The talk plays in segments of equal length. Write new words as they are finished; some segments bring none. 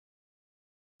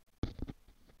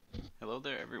Hello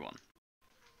there, everyone.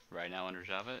 Right now on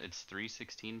Rojava, it's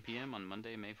 3:16 p.m. on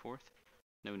Monday, May 4th.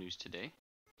 No news today,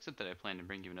 except that I plan to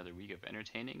bring you another week of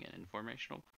entertaining and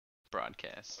informational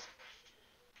broadcasts.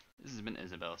 This has been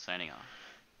Isabelle signing off.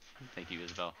 Thank you,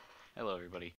 Isabelle. Hello,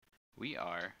 everybody. We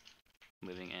are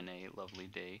living in a lovely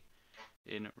day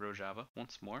in Rojava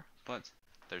once more, but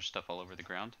there's stuff all over the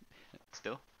ground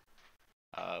still.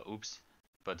 Oops.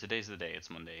 But today's the day.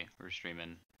 It's Monday. We're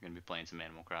streaming. We're gonna be playing some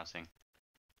Animal Crossing.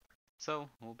 So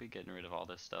we'll be getting rid of all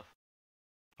this stuff.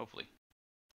 Hopefully.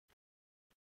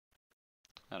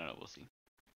 I don't know, we'll see.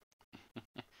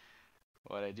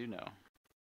 What I do know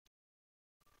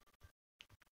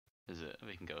is that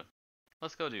we can go.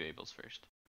 Let's go do Abel's first.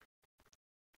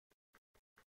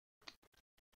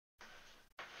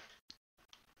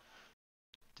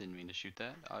 Didn't mean to shoot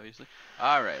that, obviously.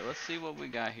 Alright, let's see what we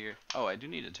got here. Oh, I do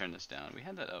need to turn this down. We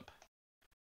had that up.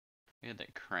 We had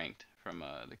that cranked from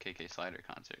the KK Slider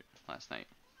concert last night.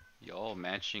 Y'all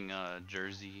matching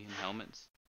jersey and helmets.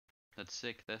 That's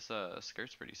sick. This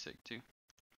skirt's pretty sick too.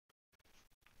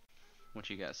 What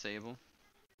you got, Sable?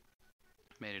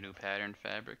 Made a new pattern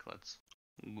fabric. Let's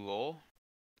go.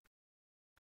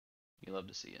 You love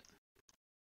to see it.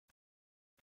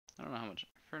 I don't know how much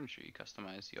furniture you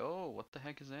customize. Yo, what the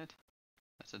heck is that?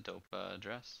 That's a dope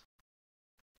dress.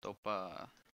 Dope.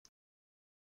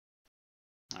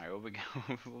 Alright, what we got?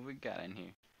 What we got in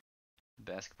here?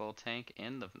 Basketball tank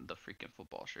and the freaking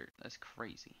football shirt. That's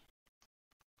crazy.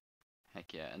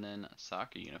 Heck yeah, and then a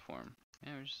soccer uniform.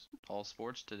 Yeah, we're just all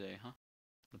sports today, huh?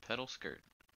 The pedal skirt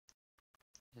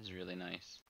is really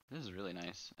nice. This is really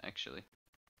nice, actually.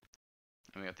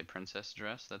 And we got the princess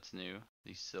dress, that's new.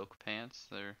 These silk pants,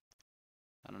 they're,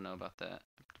 I don't know about that.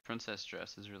 The princess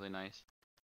dress is really nice.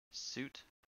 Suit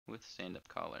with stand-up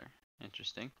collar.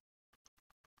 Interesting.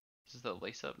 This is the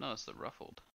lace-up? No, it's the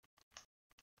ruffled.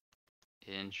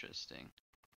 Interesting.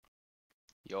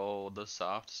 Yo, the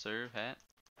soft serve hat.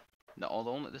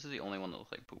 No, this is the only one that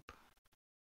looks like poop.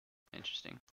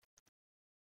 Interesting.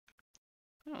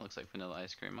 Oh, it looks like vanilla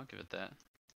ice cream. I'll give it that.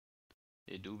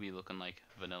 It do be looking like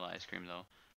vanilla ice cream though.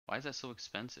 Why is that so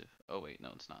expensive? Oh wait,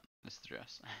 no, it's not. It's the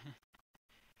dress.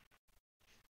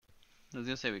 I was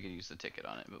gonna say we could use the ticket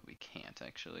on it, but we can't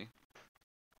actually.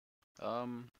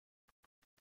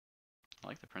 I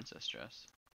like the princess dress.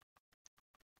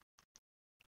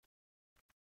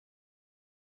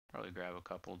 Probably grab a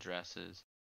couple dresses.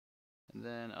 And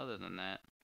then other than that,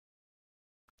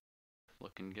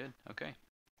 looking good. Okay.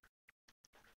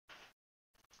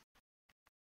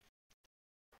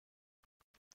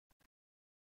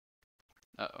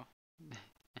 Uh-oh.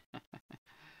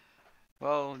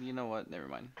 Well, you know what? Never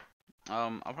mind.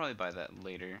 I'll probably buy that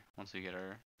later once we get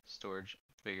our storage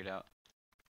figured out.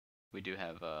 We do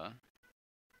have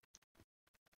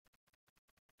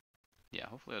yeah,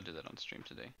 hopefully I'll do that on stream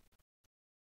today.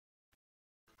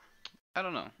 I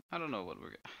don't know. I don't know what we're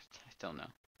I don't know.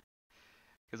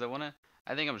 Cuz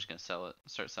I think I'm just going to sell it.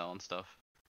 Start selling stuff.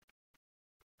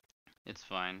 It's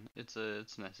fine. It's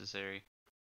necessary.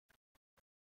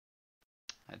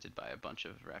 I did buy a bunch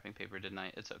of wrapping paper, didn't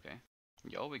I? It's okay.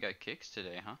 Yo, we got kicks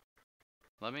today, huh?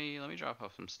 Let me drop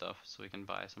off some stuff so we can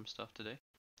buy some stuff today.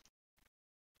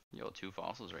 Yo, 2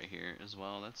 fossils right here as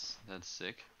well. That's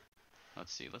sick.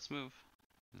 Let's see. Let's move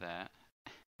that.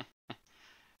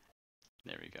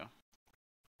 There we go.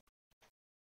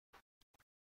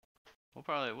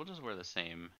 We'll just wear the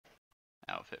same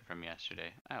outfit from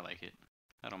yesterday. I like it.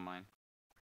 I don't mind.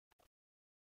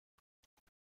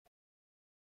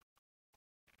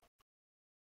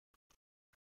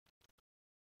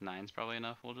 Nine's probably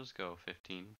enough. We'll just go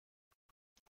 15.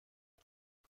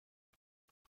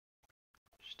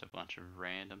 Just a bunch of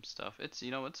random stuff. It's,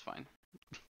 it's fine.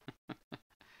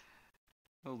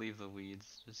 We'll leave the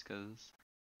weeds just because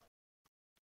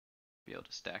be able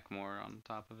to stack more on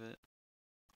top of it.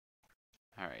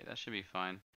 Alright, that should be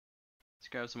fine. Let's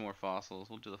grab some more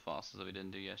fossils. We'll do the fossils that we didn't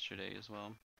do yesterday as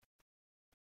well.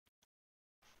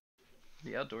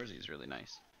 The outdoorsy is really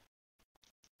nice.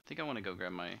 I think I want to go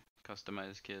grab my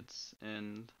customized kits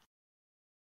and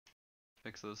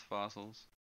fix those fossils.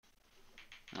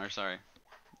 Or sorry,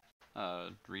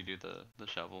 redo the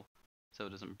shovel so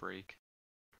it doesn't break.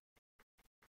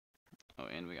 Oh,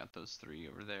 and we got those 3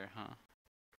 over there, huh?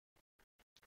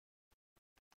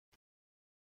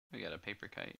 We got a paper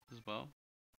kite as well.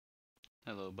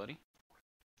 Hello, buddy.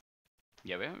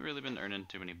 Yeah, we haven't really been earning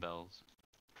too many bells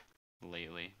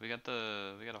lately. We got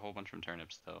a whole bunch from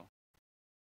turnips though.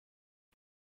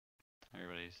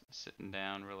 Everybody's sitting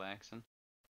down, relaxing.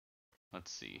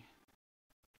 Let's see.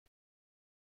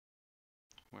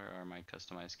 Where are my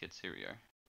customized kits? Here we are.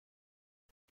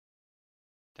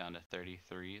 down to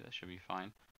 33. That should be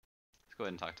fine. Let's go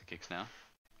ahead and talk to Kix now.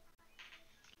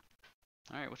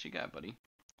 Alright, what you got, buddy?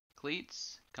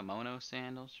 Cleats, kimono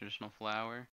sandals, traditional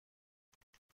flower.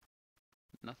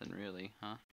 Nothing really,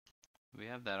 huh? We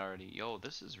have that already. Yo,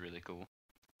 this is really cool.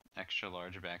 Extra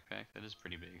large backpack. That is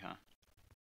pretty big, huh?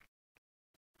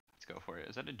 Let's go for it.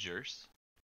 Is that a jerse?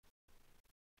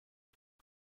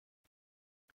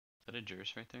 Is that a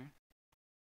jerse right there?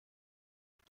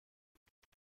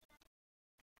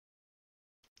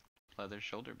 Leather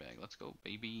shoulder bag. Let's go,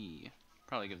 baby.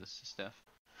 Probably give this to Steph.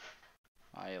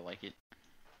 I like it.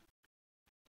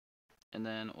 And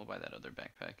then we'll buy that other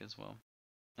backpack as well.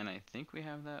 And I think we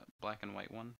have that black and white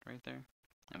one right there.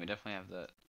 And we definitely have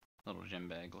that little gym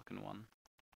bag looking one.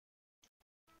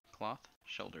 Cloth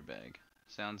shoulder bag.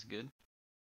 Sounds good.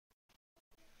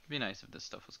 It'd be nice if this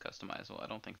stuff was customizable. I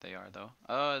don't think they are though.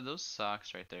 Those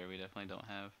socks right there we definitely don't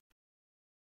have.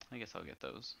 I guess I'll get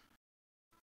those.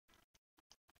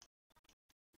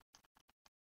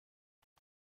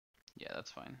 Yeah,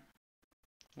 that's fine.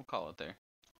 We'll call it there.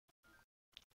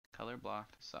 Color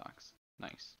blocked socks.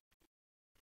 Nice.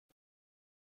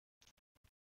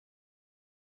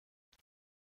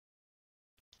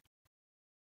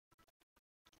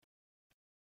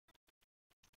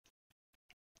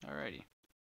 Alrighty.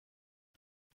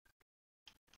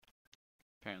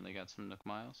 Apparently got some Nook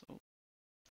miles. Oh.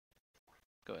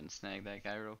 Go ahead and snag that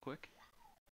guy real quick.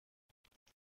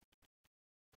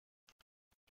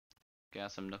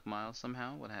 Got some Nook miles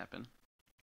somehow? What happened?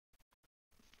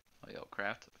 Oh, yo,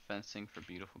 craft fencing for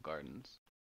beautiful gardens.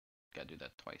 Gotta do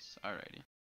that twice. Alrighty.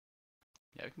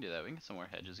 Yeah, we can do that. We can get some more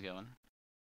hedges going.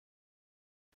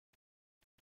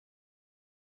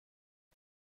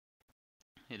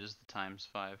 It is the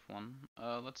 ×5 one.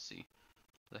 Let's see.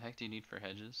 What the heck do you need for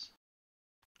hedges?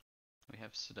 We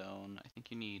have stone. I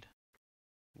think you need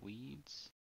weeds.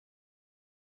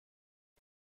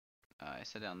 I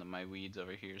set down my weeds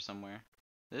over here somewhere.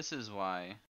 This is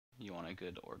why you want a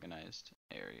good organized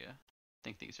area. I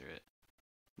think these are it.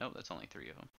 Nope, that's only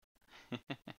 3 of them.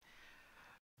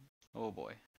 Oh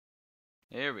boy.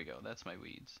 There we go. That's my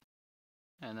weeds.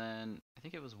 And then I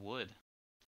think it was wood.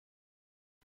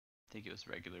 I think it was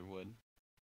regular wood.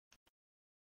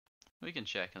 We can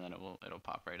check and then it'll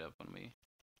pop right up when we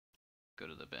go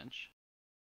to the bench.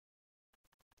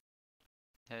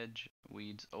 Hedge,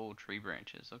 weeds, oh, tree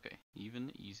branches. Okay,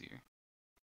 even easier.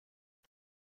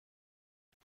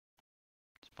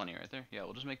 There's plenty right there. Yeah,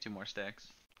 we'll just make 2 more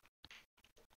stacks.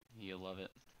 You'll love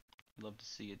it. Love to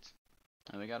see it.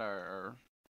 And we got our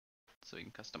so we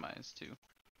can customize too.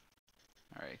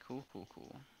 Alright, cool.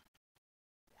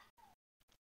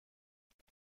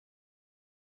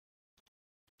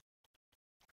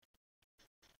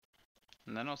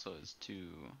 And then also is 2,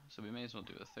 so we may as well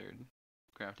do a 3rd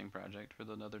crafting project for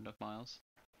the other Nook miles.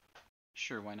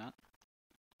 Sure, why not?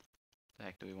 The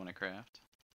heck do we want to craft?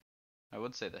 I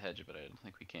would say the hedge, but I don't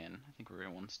think we can. I think we're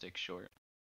 1 stick short.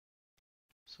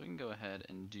 So we can go ahead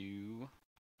and do...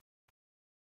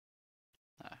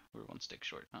 we're 1 stick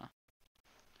short, huh?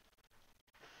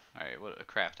 Alright, what a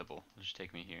craftable. Just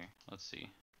take me here. Let's see.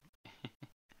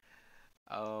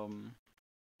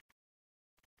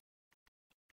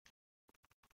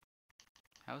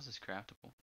 How is this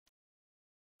craftable?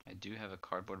 I do have a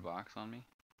cardboard box on me.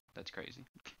 That's crazy.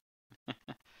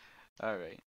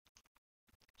 Alright.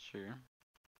 Sure.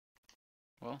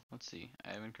 Well, let's see.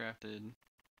 I haven't crafted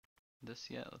this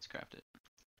yet. Let's craft it.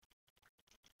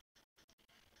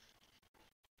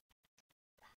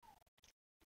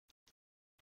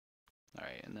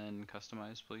 Alright, and then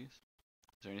customize, please.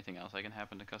 Is there anything else I can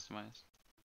happen to customize?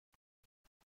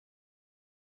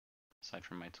 Aside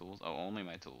from my tools? Oh, only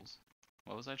my tools.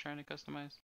 What was I trying to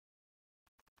customize?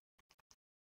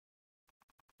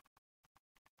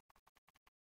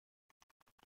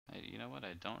 You know what?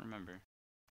 I don't remember.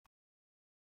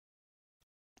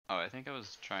 Oh, I think I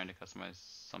was trying to customize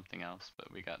something else,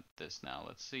 but we got this now.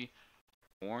 Let's see.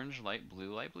 Orange, light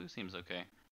blue. Light blue seems okay.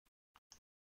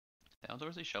 The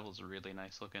outdoorsy shovel is really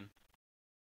nice looking.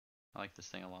 I like this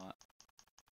thing a lot.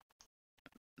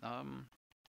 Let's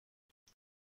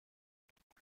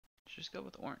just go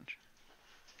with orange.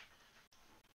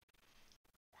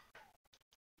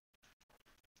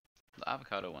 The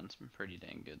avocado one's been pretty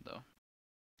dang good though.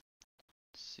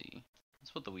 Let's see.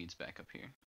 Let's put the weeds back up here.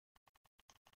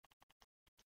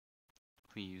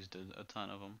 We used a ton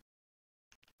of them.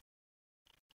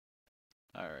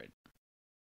 Alright.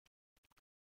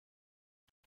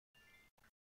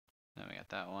 Then we got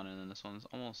that one, and then this one's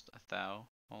almost a thou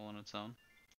all on its own.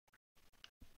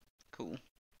 Cool.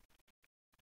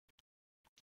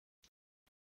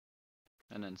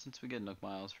 And then since we get Nook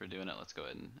Miles for doing it, let's go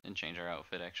ahead and change our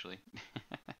outfit actually.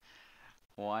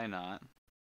 Why not?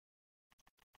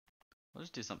 We'll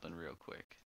just do something real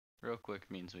quick. Real quick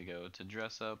means we go to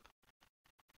dress up,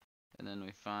 and then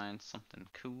we find something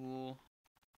cool.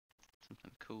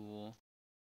 Something cool.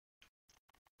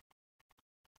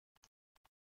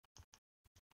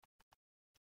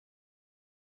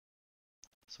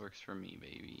 This works for me,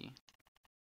 baby.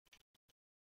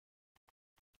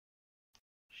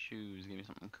 Shoes, give me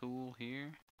something cool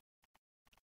here.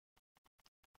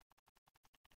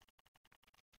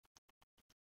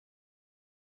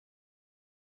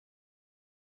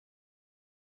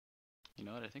 You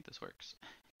know what? I think this works.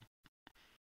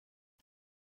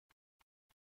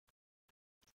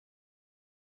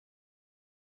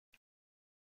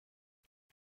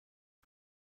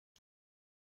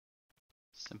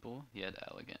 Simple yet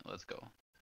elegant. Let's go.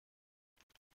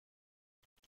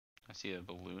 I see a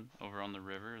balloon over on the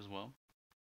river as well.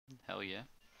 Hell yeah.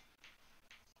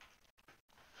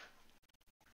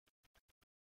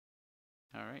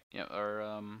 Alright, yeah,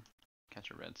 or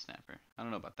catch a red snapper. I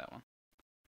don't know about that one.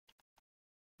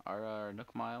 Our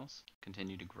Nook Miles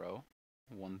continue to grow.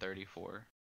 134.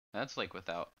 That's like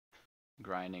without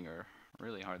grinding or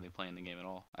really hardly playing the game at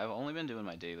all. I've only been doing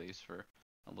my dailies for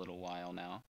a little while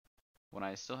now, when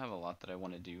I still have a lot that I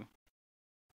want to do.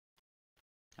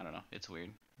 I don't know, it's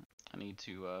weird. I need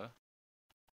to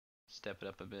step it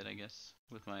up a bit, I guess,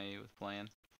 with playing.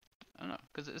 I don't know,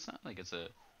 cause it's not like it's a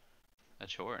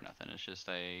chore or nothing. It's just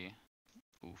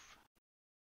oof.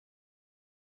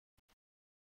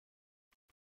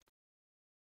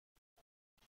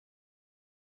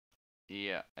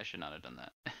 Yeah, I should not have done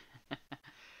that.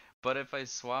 But if I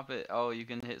swap it, oh, you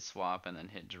can hit swap and then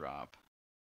hit drop.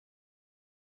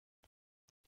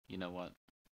 You know what?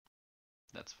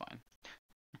 That's fine.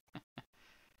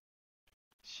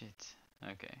 Shit.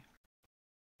 Okay.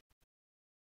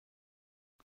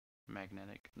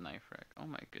 Magnetic knife rack. Oh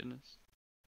my goodness.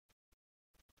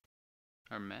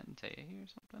 Are Mente here or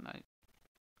something?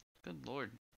 Good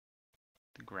lord.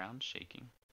 The ground's shaking.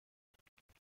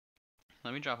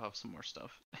 Let me drop off some more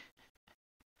stuff.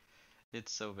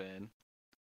 It's so bad.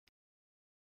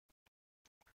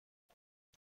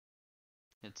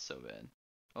 It's so bad.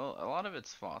 Well, a lot of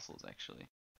it's fossils actually.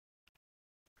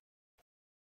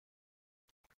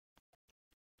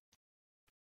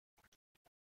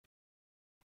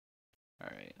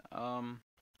 Alright,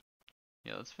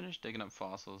 yeah, let's finish digging up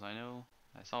fossils. I know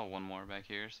I saw one more back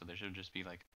here, so there should just be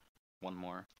like one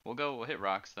more. We'll hit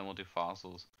rocks, then we'll do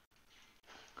fossils.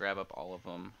 Grab up all of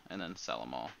them, and then sell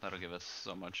them all. That'll give us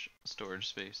so much storage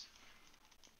space.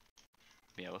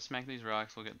 But yeah, we'll smack these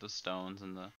rocks, we'll get the stones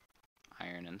and the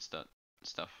iron and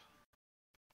stuff.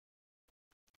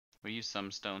 We use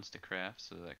some stones to craft,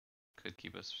 so that could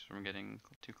keep us from getting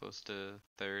too close to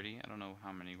 30. I don't know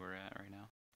how many we're at right now.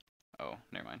 Oh,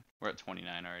 never mind. We're at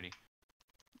 29 already.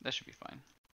 That should be fine.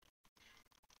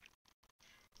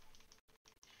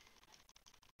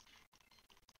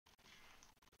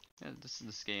 Yeah,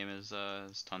 this game is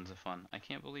tons of fun. I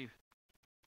can't believe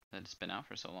that it's been out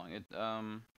for so long.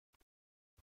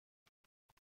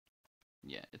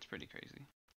 Yeah, it's pretty crazy.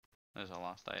 There's a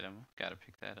lost item. Gotta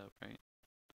pick that up, right?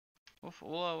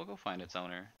 We'll go find its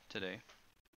owner today.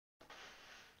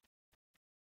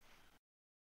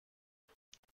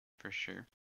 For sure.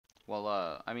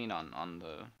 Well, I mean on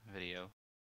the video.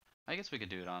 I guess we could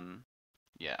do it on...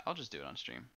 Yeah, I'll just do it on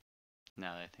stream.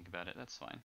 Now that I think about it, that's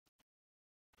fine.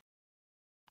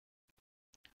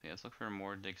 Yeah, let's look for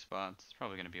more dig spots. It's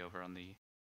probably going to be over on the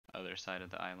other side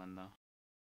of the island, though.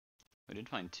 We did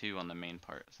find 2 on the main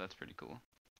part, so that's pretty cool.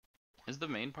 Is the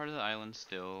main part of the island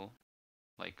still,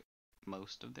 like,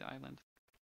 most of the island?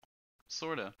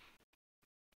 Sorta.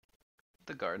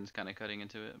 The garden's kind of cutting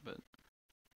into it, but...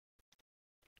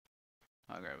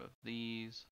 I'll grab up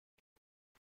these.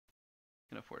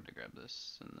 Can afford to grab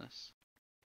this and this.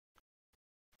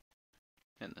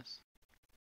 And this.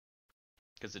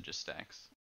 Because it just stacks.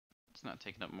 It's not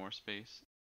taking up more space.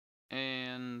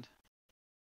 And...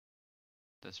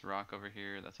 this rock over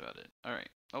here, that's about it. Alright.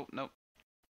 Oh, nope.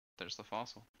 There's the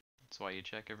fossil. That's why you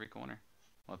check every corner.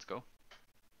 Let's go.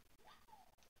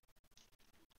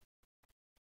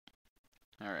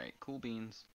 Alright, cool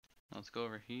beans. Let's go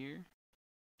over here.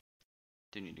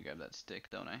 Do need to grab that stick,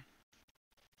 don't I?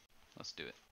 Let's do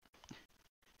it.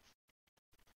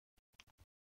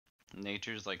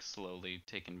 Nature's like slowly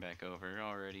taking back over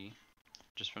already.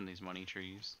 Just from these money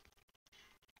trees.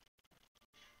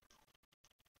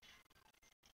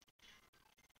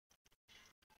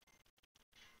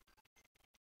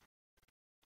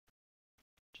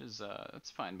 Which is,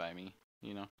 that's fine by me,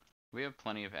 you know. We have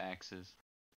plenty of axes.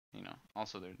 you know,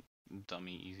 also they're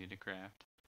dummy easy to craft.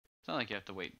 It's not like you have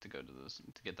to wait to go to those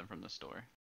to get them from the store.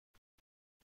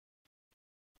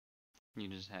 You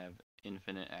just have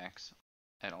infinite axe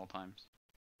at all times.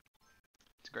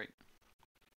 It's great.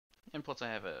 And plus I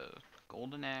have a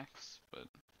golden axe, but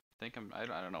I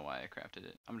don't know why I crafted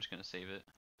it. I'm just gonna save it.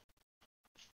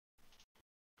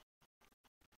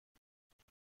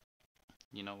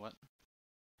 You know what?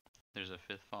 There's a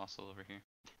 5th fossil over here.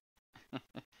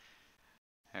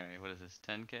 Alright, what is this?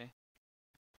 10k?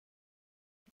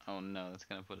 Oh no, that's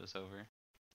gonna put us over.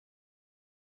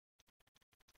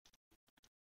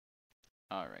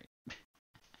 Alright.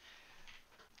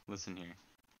 Listen here.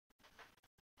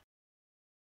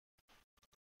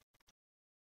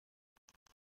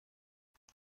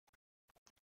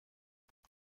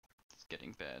 It's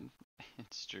getting bad.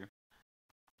 It's true.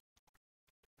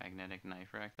 Magnetic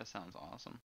knife rack, that sounds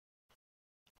awesome.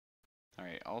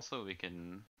 Alright, also we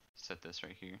can set this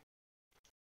right here.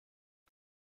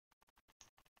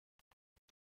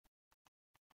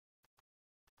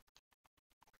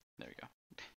 There we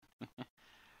go.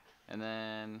 And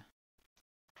then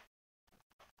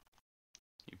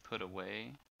you put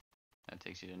away, that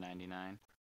takes you to 99. And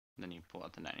then you pull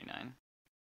out the 99.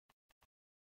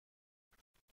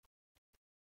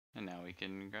 And now we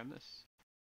can grab this.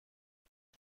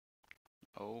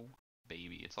 Oh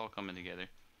baby, it's all coming together.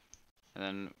 And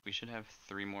then we should have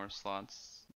 3 more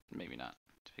slots, maybe not,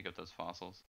 to pick up those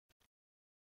fossils.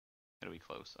 It'll be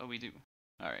close. Oh, we do.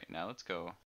 Alright, now let's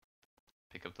go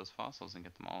pick up those fossils and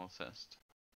get them all assessed.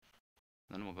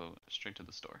 Then we'll go straight to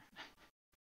the store.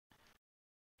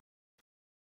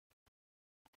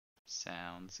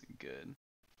 Sounds good.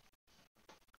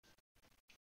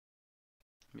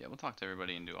 Yeah, we'll talk to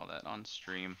everybody and do all that on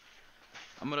stream.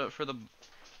 For the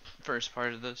first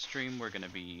part of the stream, we're gonna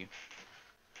be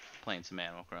playing some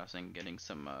Animal Crossing, getting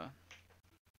some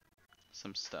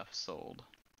stuff sold.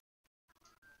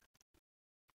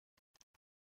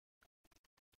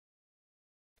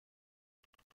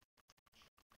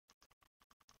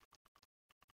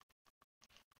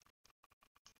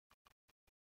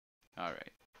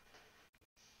 Alright.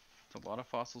 It's a lot of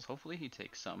fossils. Hopefully he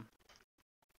takes some.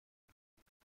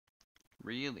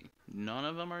 Really? None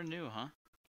of them are new, huh?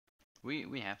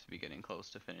 We have to be getting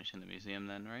close to finishing the museum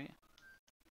then, right?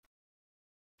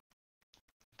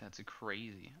 That's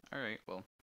crazy. Alright, well.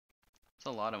 It's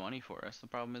a lot of money for us. The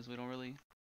problem is we don't really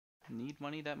need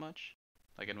money that much.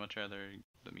 Like, I'd much rather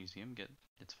the museum get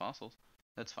its fossils.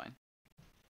 That's fine.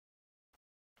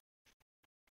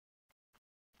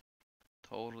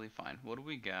 Totally fine. What do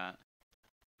we got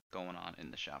going on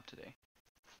in the shop today?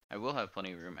 I will have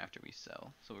plenty of room after we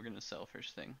sell, so we're gonna sell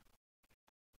first thing.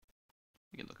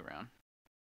 You can look around.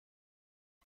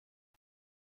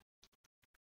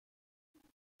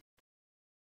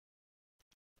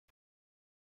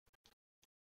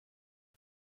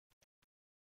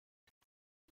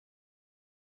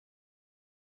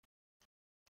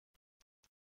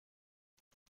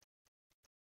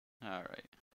 Alright.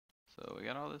 So we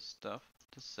got all this stuff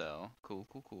to sell. Cool,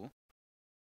 cool, cool.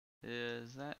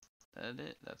 Is that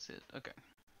it? That's it. Okay.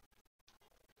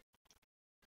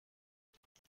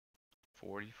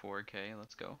 44k,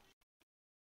 let's go.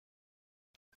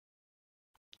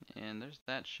 And there's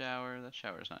that shower. That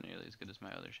shower's not nearly as good as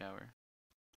my other shower.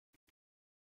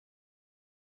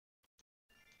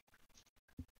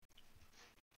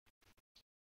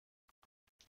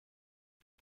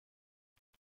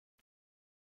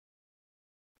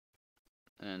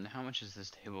 And how much is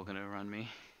this table gonna run me?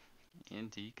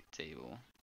 Antique table.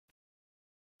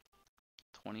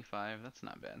 25, that's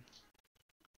not bad.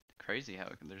 Crazy how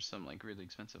there's some like really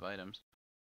expensive items.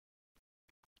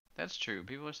 That's true.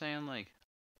 People are saying like,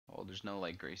 oh, there's no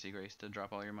like Gracie Grace to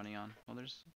drop all your money on. Well,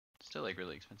 there's still like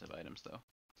really expensive items though.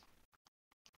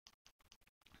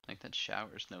 Like that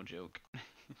shower's no joke.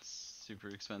 It's super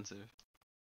expensive.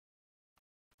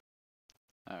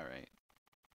 Alright.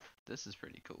 This is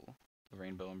pretty cool. The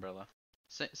rainbow umbrella.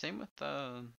 Same with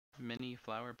the mini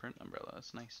flower print umbrella.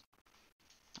 It's nice.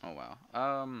 Oh wow.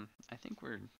 I think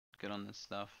we're good on this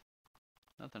stuff.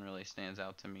 Nothing really stands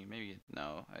out to me. Maybe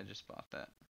no, I just bought that.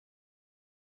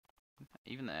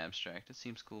 Even the abstract, it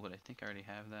seems cool, but I think I already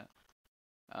have that.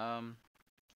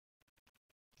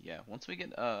 Yeah, once we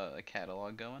get a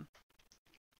catalog going,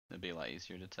 it'll be a lot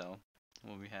easier to tell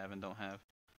what we have and don't have.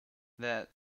 That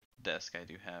desk I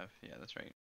do have. Yeah, that's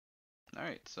right.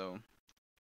 Alright, so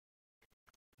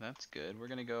that's good. We're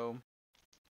gonna go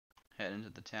head into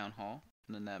the town hall,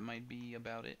 and then that might be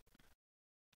about it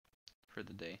for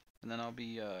the day. And then I'll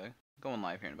be going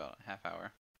live here in about a half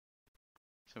hour.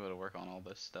 So I'm able to work on all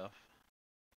this stuff.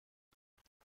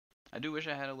 I do wish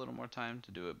I had a little more time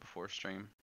to do it before stream.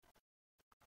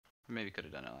 Maybe could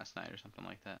have done it last night or something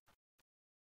like that.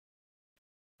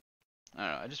 I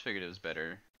don't know. I just figured it was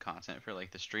better content for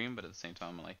like the stream, but at the same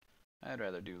time, I'm like, I'd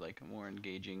rather do like more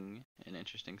engaging and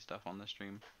interesting stuff on the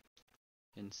stream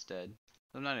instead.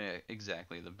 I'm not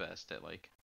exactly the best at like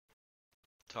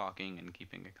talking and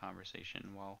keeping a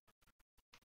conversation while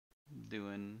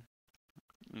doing,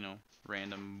 you know,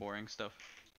 random boring stuff.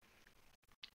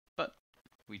 But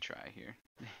we try here.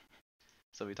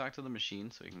 So we talk to the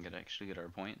machine so we can actually get our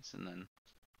points, and then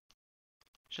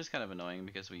it's just kind of annoying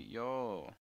because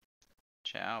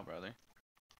ciao brother.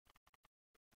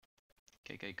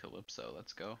 KK Calypso,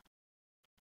 let's go.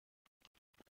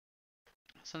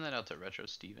 Send that out to Retro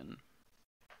Steven.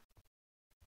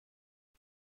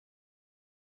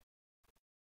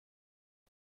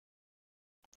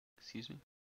 Excuse me?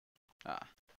 Ah.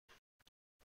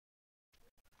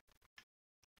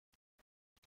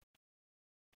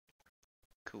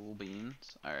 Cool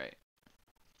beans. Alright.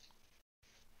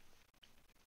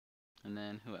 And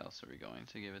then who else are we going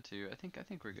to give it to? I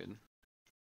think we're good.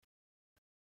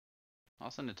 I'll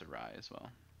send it to Rye as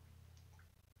well.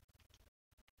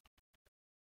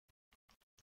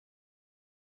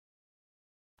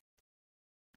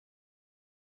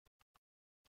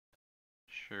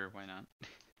 Sure, why not?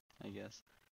 I guess.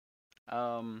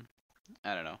 I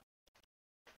don't know.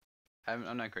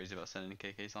 I'm not crazy about sending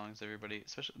KK songs to everybody,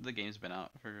 especially the game's been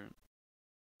out for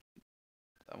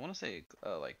I want to say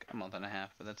like a month and a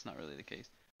half, but that's not really the case.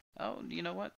 Oh, you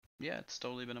know what? Yeah, it's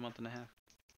totally been a month and a half.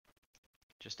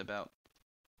 Just about.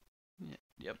 Yeah,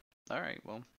 yep. All right.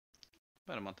 Well,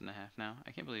 about a month and a half now.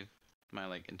 I can't believe my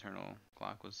like internal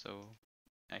clock was so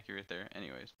accurate there.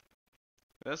 Anyways,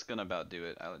 that's gonna about do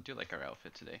it. I do like our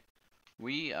outfit today.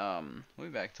 We'll be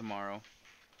back tomorrow.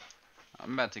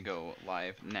 I'm about to go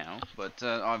live now, but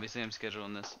obviously I'm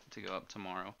scheduling this to go up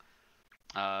tomorrow.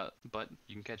 But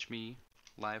you can catch me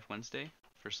live Wednesday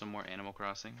for some more Animal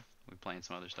Crossing. We're playing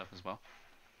some other stuff as well.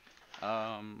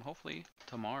 Hopefully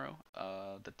tomorrow,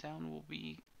 the town will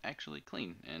be actually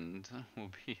clean and we'll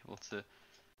be able to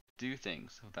do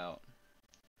things without,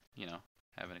 you know,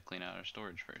 having to clean out our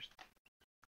storage first.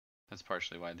 That's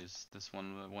partially why this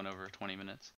one went over 20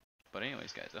 minutes. But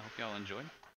anyways, guys, I hope y'all enjoyed,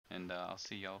 and I'll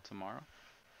see y'all tomorrow.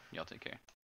 Y'all take care.